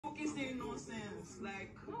nonsense.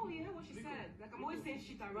 Like, no, you heard what she said. Like, I'm always saying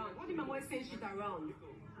shit around. What do you mean I'm always saying shit around?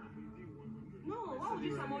 No, why would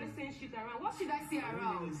you say I'm always saying shit around? What should I say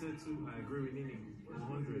around? Nini said too. I agree with Nini. It's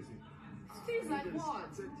 100. Things like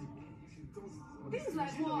what? Things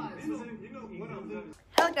like what?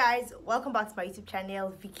 Hello guys, welcome back to my YouTube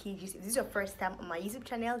channel, Vicky. If this is your first time on my YouTube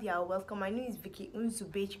channel, you are welcome. My name is Vicky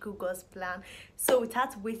Gbos plan. So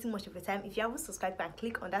without wasting much of your time, if you haven't subscribed, you can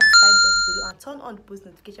click on that subscribe button below and turn on the post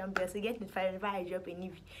notification bell so you get notified whenever I drop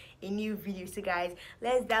a new video. So guys,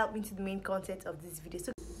 let's delve into the main content of this video.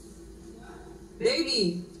 So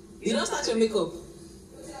baby, you don't start your makeup.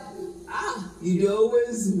 You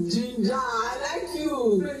always ginger. I like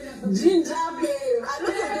you, ginger babe. I know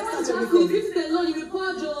you don't start your makeup.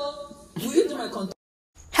 Will you do my content?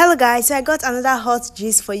 hello guys, so I got another hot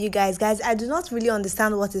gist for you guys. I do not really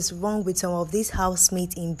understand what is wrong with some of these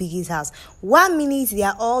housemates in Biggie's house. 1 minute they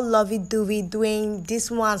are all lovey-dovey doing this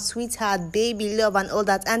one, sweetheart, baby, love and all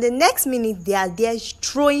that, and the next minute they are there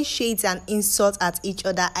throwing shades and insults at each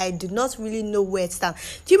other. I do not really know where to stand.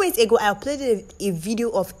 2 minutes ago I uploaded a video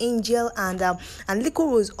of Angel and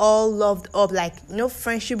Liquorose all loved up, like, you know,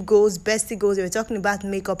 friendship goals, bestie goals. They were talking about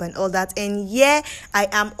makeup and all that, and yeah, I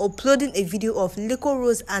am uploading a video of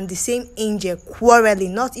Liquorose and the same Angel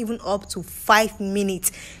quarreling, not even up to 5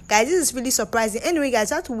 minutes. Guys, this is really surprising. Anyway guys,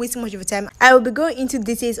 without wasting much of your time, I will be going into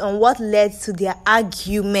details on what led to their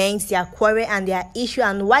arguments, their quarrel and their issue,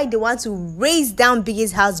 and why they want to raise down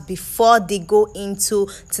Biggie's house before they go into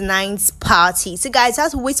tonight's party. So guys,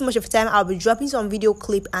 without wasting much of your time, I'll be dropping some video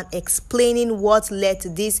clip and explaining what led to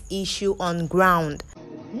this issue on ground.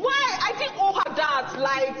 Why? I didn't owe her that.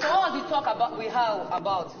 Like, So what was the talk about with her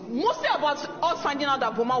about? mostly about us finding out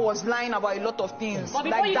that Boma was lying about a lot of things. But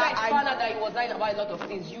before like you that, guys found out that he was lying about a lot of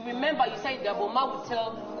things, you remember you said that Boma would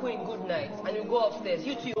tell Queen good night and you go upstairs.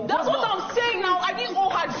 You two. That's what I'm saying now. I didn't owe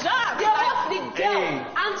her that. There was the girl, Hey,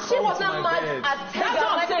 and she was not mad bed. at That's what Tega.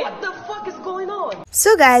 I'm Like, saying. what the fuck is going on?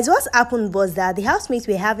 So guys, what happened was that the housemates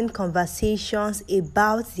were having conversations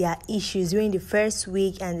about their issues during the first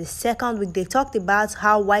week, and the second week they talked about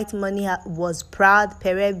how White Money was proud,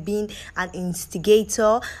 Pere being an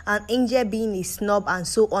instigator, and Angel being a snob, and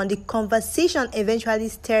so on. The conversation eventually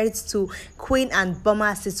started to Queen and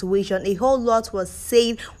Boma situation. A whole lot was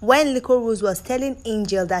said when Liquorose was telling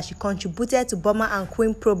Angel that she contributed to Boma and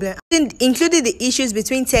Queen problem, including the issues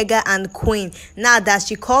between Tega and Queen. Now that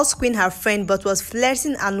she calls Queen her friend but was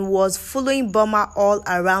flirting and was following Boma all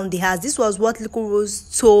around the house. This was what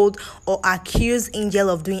Liquorose told or accused Angel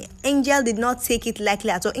of doing. Angel did not take it lightly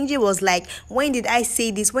at all. Angel was like, when did I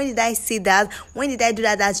say this? When did I say that? When did I do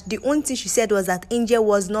that? That the only thing she said was that Angel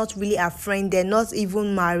was not really a friend there, not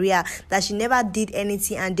even Maria, that she never did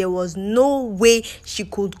anything, and there was no way she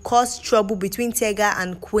could cause trouble between Tega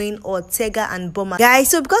and Queen or Tega and Boma. Guys,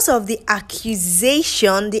 so because of the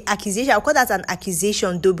accusation, I'll call that an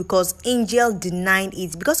accusation though, because Angel denied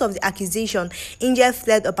it. Because of the accusation, Angel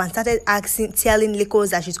fled up and started telling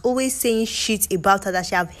Liquorose that she's always saying shit about her, that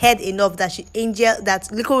she have heard enough, that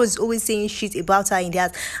Liquorose is always saying shit about her in the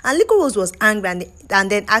house. And Liquorose was angry and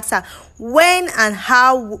then asked her, when and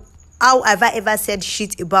how have I ever said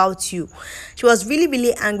shit about you? She was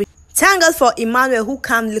really angry. Thank God for Emmanuel who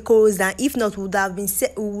calmed Liquorose down. If not, we would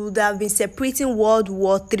have been separating World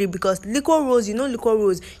War III, because Liquorose, you know,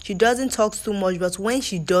 Liquorose, she doesn't talk too much, but when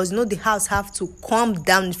she does, you know, the house have to calm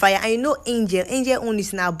down the fire. And you know, Angel only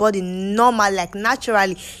is in her body normal, like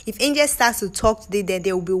naturally. If Angel starts to talk today, then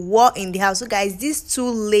there will be war in the house. So guys, these two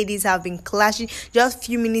ladies have been clashing just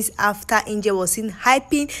few minutes after Angel was seen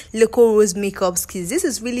hyping Liquorose makeup skills. This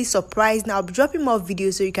is really surprising. I'll be dropping more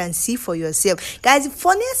videos so you can see for yourself. Guys, the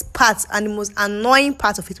funniest part and the most annoying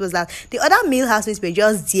part of it was that the other male housemates were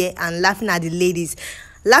just there and laughing at the ladies,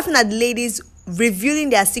 revealing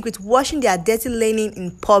their secret, washing their dirty linen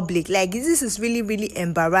in public. Like, this is really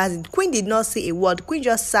embarrassing. Queen did not say a word. Queen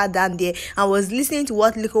just sat down there and was listening to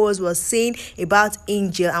what Liquorose was saying about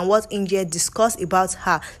Angel and what Angel discussed about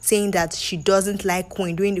her, saying that she doesn't like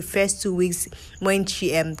Queen during the first 2 weeks when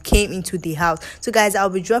she came into the house. So guys, I'll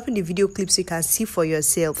be dropping the video clip so you can see for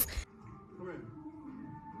yourself.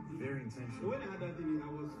 Very intentional. When I had that thing, I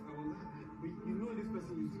was you know, this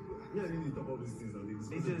person used to, yeah, you need to talk about these things.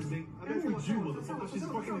 She's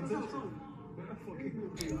fucking intentional.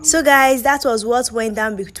 So guys, that was what went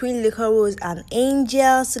down between Liquorose and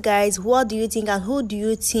Angel. So guys, what do you think, and who do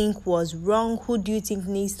you think was wrong? Who do you think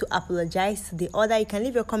needs to apologize to the other? You can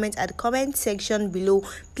leave your comment at the comment section below.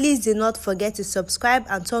 Please do not forget to subscribe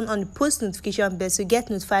and turn on the post notification bell to get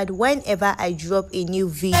notified whenever I drop a new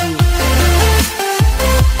video.